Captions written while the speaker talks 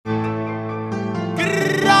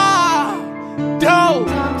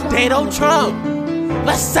They don't trump.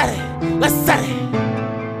 Let's set it. Let's set it.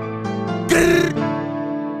 Grrr.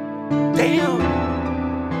 Damn.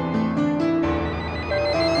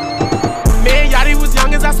 Me and Yachty was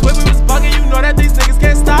young as I swear we was bugging. You know that these niggas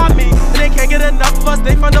can't stop me. And they can't get enough of us.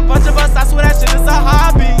 They fund a bunch of us. I swear that shit is a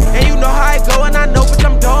hobby. And you know how I go and I know which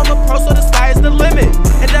I'm doing. I'm a pro, so the sky is the limit.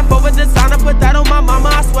 And that over designer, put that on my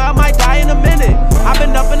mama. I swear I might die in a minute. I've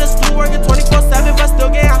been up in the stew working 24/7, but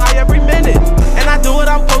still getting high every minute. And I do what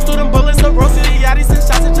I'm supposed to. Them bullets are roasted. The Yachty send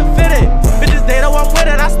shots at your fitted. Bitches, they know I'm with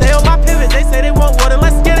it. I stay on my pivot. They say they want water,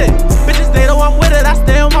 let's get it. Bitches, they know I'm with it. I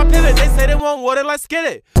stay on my pivot. They say they want water, let's get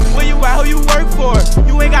it. Where you at? Who you work for?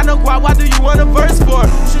 You ain't got no guap. Why do you want a verse for?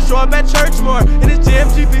 You should show up at church more. And this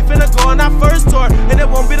JMGB finna go on our first tour, and it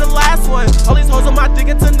won't be the last one. All these hoes on my dick,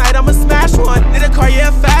 and tonight I'ma smash one. Need a car, yeah,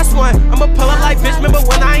 a fast one. I'ma pull up like bitch, remember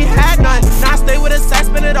when I ain't had none. Now I stay with a sack,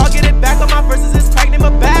 spin it all, get it back on my verses. It's crack, name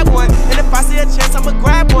a bad one. And if I see a chance, I'ma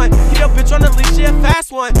grab one. Keep your bitch on the leash, she a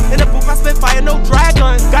fast one. In the booth, I spit fire, no drag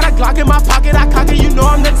gun. Got a Glock in my pocket, I cock it. You know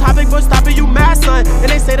I'm the topic, but stop it, you mad son.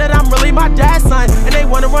 And they say that I'm really my dad's son. And they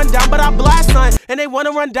wanna run down, but I blast son. And they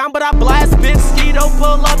wanna run down, but I blast bitch. Skeeto,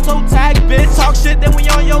 pull up, toe tag bitch. Talk shit, then we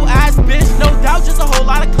on your ass bitch. No doubt, just a whole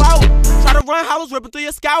lot of clout. Try to run, I was ripping through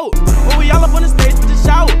your scout. When we all up on the stage, bitches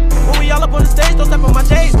shout. When we all up on the stage, don't step on my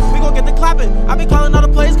days. We gon' get the clapping. I been calling all the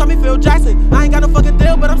plays, call me Phil Jackson. I ain't got no fucking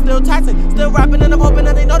deal, but I'm still taxing. Still rapping and I'm hoping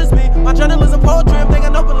that they notice me. My journalism, poetry, I'm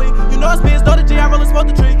thinking openly. You know it's me, it's the G, I roll and smoke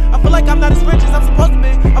the tree. I feel like I'm not as rich as I'm supposed to be.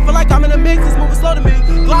 I feel like I'm in a mix, it's moving slow to me.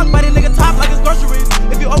 Glock by the nigga top like it's groceries.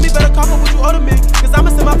 If you owe me, better call for what you owe to me. Cause I'ma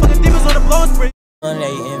send my fucking demons on the blowing spree.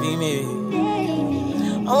 They envy me.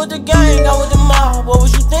 I'm with the gang, I'm with the mob, what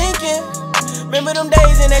was you thinking? Remember them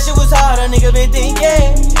days and that shit was hard, a nigga been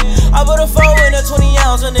thinking. I put a 4 in a 20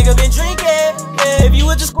 ounce, a nigga been drinking. Yeah, if you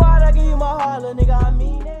with the squad, I give you my heart, a nigga, I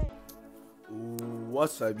mean it.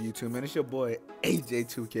 What's up YouTube, man? It's your boy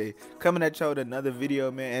AJ2K coming at y'all with another video,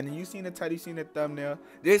 man. And you seen the title, you seen the thumbnail.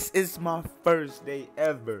 This is my first day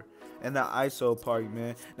ever in the ISO park,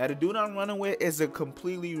 man. Now the dude I'm running with is a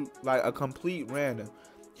complete random.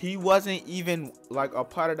 He wasn't even like a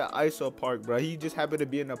part of the ISO park, bro. He just happened to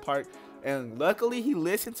be in the park, and luckily he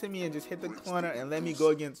listened to me and just hit the corner and let me go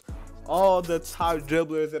against all the top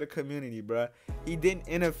dribblers of the community, bro. He didn't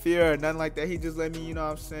interfere or nothing like that. He just let me, you know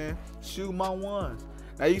what I'm saying, shoot my ones.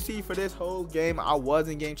 Now you see, for this whole game, I was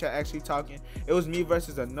in game chat actually talking. It was me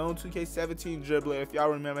versus a known 2K17 dribbler, if y'all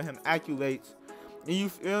remember him, Acculates. And you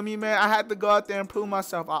feel me, man? I had to go out there and prove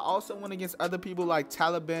myself. I also went against other people like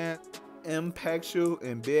Taliban, Impexual,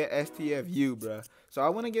 and Big STFU, bruh. So I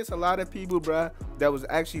went against a lot of people, bruh, that was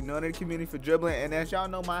actually known in the community for dribbling. And as y'all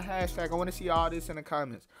know my hashtag, I want to see all this in the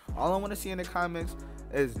comments. All I want to see in the comments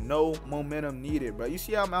is no momentum needed, bro. You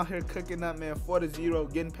see I'm out here cooking up, man,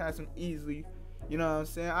 4-0, getting past him easily. You know what I'm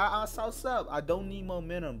saying? I saw sub. I don't need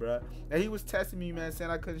momentum, bro. Now he was testing me, man,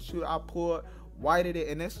 saying I couldn't shoot. I pulled, whited it,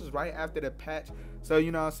 and this was right after the patch. So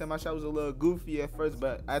you know what I'm saying, my shot was a little goofy at first,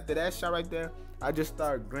 but after that shot right there, I just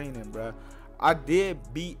started greening, bro. I did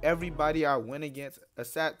beat everybody I went against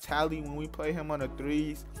except Tally. When we played him on the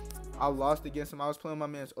threes, I lost against him. I was playing my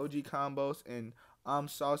man's OG combos, and I'm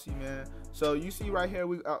saucy, man. So you see right here,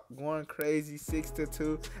 we are going crazy,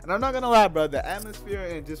 6-2. And I'm not gonna lie, bro, the atmosphere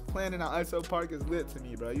and just playing in the ISO park is lit to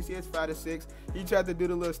me, bro. You see it's 5-6. He tried to do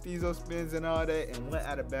the little Steezo spins and all that and went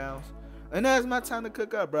out of bounds. And now it's my time to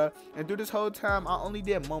cook up, bro. And through this whole time, I only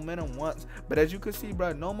did momentum once. But as you can see,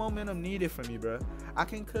 bro, no momentum needed from me, bro. I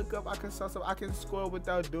can cook up, I can sauce up, I can score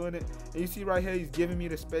without doing it. And you see right here, he's giving me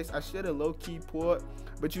the space. I should have low-key pulled.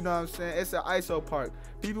 But you know what I'm saying? It's an ISO park.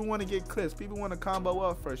 People want to get clips. People want to combo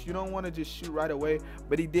up first. You don't want to just shoot right away.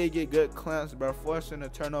 But he did get good clamps, bro. Forcing a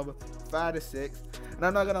turnover, 5-6. And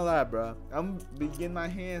I'm not going to lie, bro. I'm getting my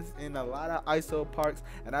hands in a lot of ISO parks.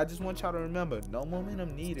 And I just want y'all to remember, no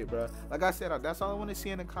momentum needed, bro. Like I said, that's all I want to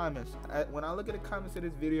see in the comments. When I look at the comments of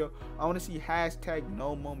this video, I want to see hashtag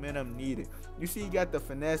no momentum needed. You see, you got the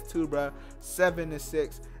finesse too, bro.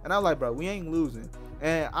 7-6. And I'm like, bro, we ain't losing.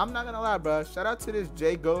 And I'm not gonna lie, bro. Shout out to this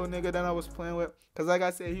J Gold nigga that I was playing with. Cause like I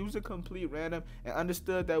said, he was a complete random and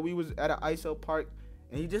understood that we was at an ISO park.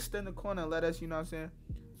 And he just stood in the corner and let us, you know what I'm saying,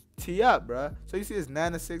 tee up, bro. So you see it's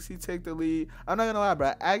 9-6. He take the lead. I'm not gonna lie,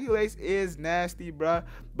 bro. Acculates is nasty, bro.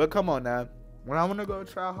 But come on now. When I want to go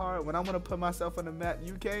try hard, when I want to put myself on the map,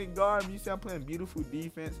 you can't guard me. You see I'm playing beautiful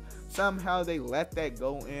defense. Somehow they let that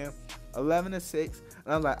go in. 11-6.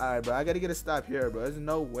 And I'm like, all right, bro, I got to get a stop here, bro. There's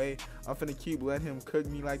no way I'm finna keep letting him cook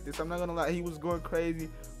me like this. I'm not going to lie. He was going crazy,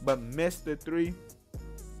 but missed the 3.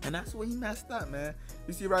 And that's where he messed up, man.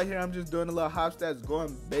 You see right here, I'm just doing a little hop stats,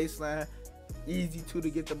 going baseline, easy too to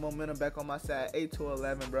get the momentum back on my side. 8 to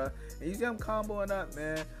 11, bro. And you see I'm comboing up,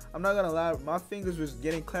 man. I'm not gonna lie, my fingers was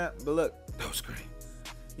getting clamped, but look, those green.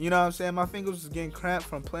 You know what I'm saying? My fingers was getting cramped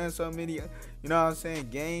from playing so many, you know what I'm saying,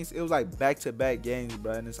 games. It was like back-to-back games,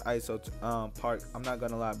 bro, in this ISO park. I'm not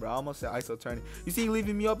gonna lie, bro. I almost said ISO tourney. You see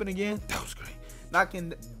leaving me open again? Those green.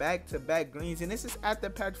 Knocking back-to-back greens, and this is at the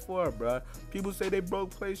patch 4, bro. People say they broke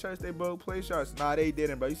play shots, they broke play shots. Nah, they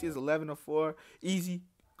didn't, bro. You see it's 11 to 4, easy,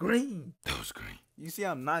 green. Those green. You see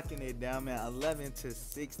I'm knocking it down, man. 11 to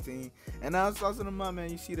 16, and I was tossing them up,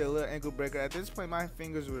 man. You see the little ankle breaker. At this point, my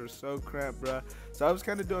fingers were so cramped, bro. So I was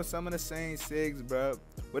kind of doing some of the same sigs, bro.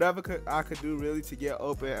 Whatever I could do really to get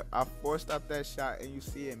open. I forced up that shot, and you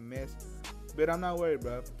see it miss. But I'm not worried,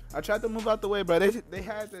 bro. I tried to move out the way, bro. They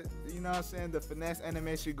had the, you know what I'm saying, the finesse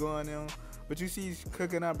animation going on. But you see he's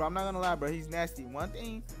cooking up, bro. I'm not gonna lie, bro. He's nasty. One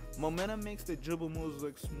thing, momentum makes the dribble moves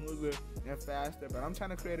look smoother and faster. But I'm trying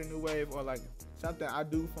to create a new wave, or like something I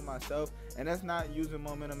do for myself, and that's not using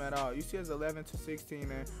momentum at all. You see it's 11 to 16,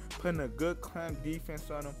 man. Putting a good clamp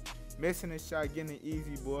defense on him. Missing his shot, getting an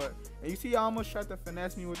easy board. And you see I almost tried to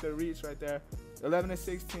finesse me with the reach right there. 11 to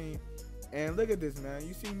 16. And look at this, man.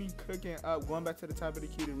 You see me cooking up, going back to the top of the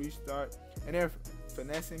key to restart. And they're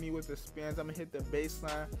finessing me with the spins. I'm going to hit the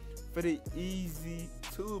baseline for the easy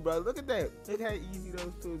 2, bro. Look at that. Look how easy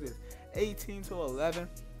those 2s is. 18 to 11.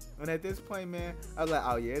 And at this point, man, I was like,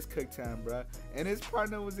 oh, yeah, it's cook time, bro. And his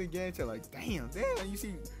partner was engaged. Like, damn. You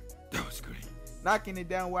see, that was great. Knocking it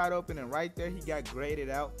down wide open. And right there, he got graded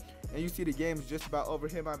out. And you see the game is just about over.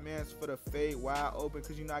 Hit my man's for the fade wide open,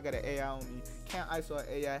 because you know I got an AI on me. Can't ISO an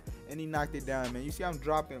AI, and he knocked it down, man. You see I'm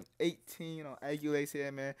dropping 18 on Agulates here,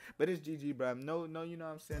 man. But it's GG, bro. No, you know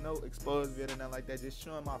what I'm saying? No exposed vid or nothing like that. Just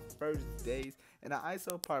showing my first days in the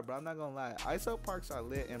ISO park, bro. I'm not gonna lie. ISO parks are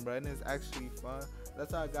lit, and bro, and it's actually fun.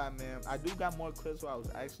 That's all I got, man. I do got more clips where I was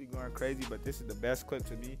actually going crazy, but this is the best clip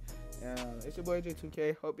to me. It's your boy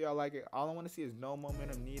J2K. Hope y'all like it. All I want to see is no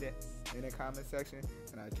momentum needed in the comment section,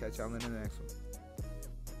 and I'll catch y'all in the next one.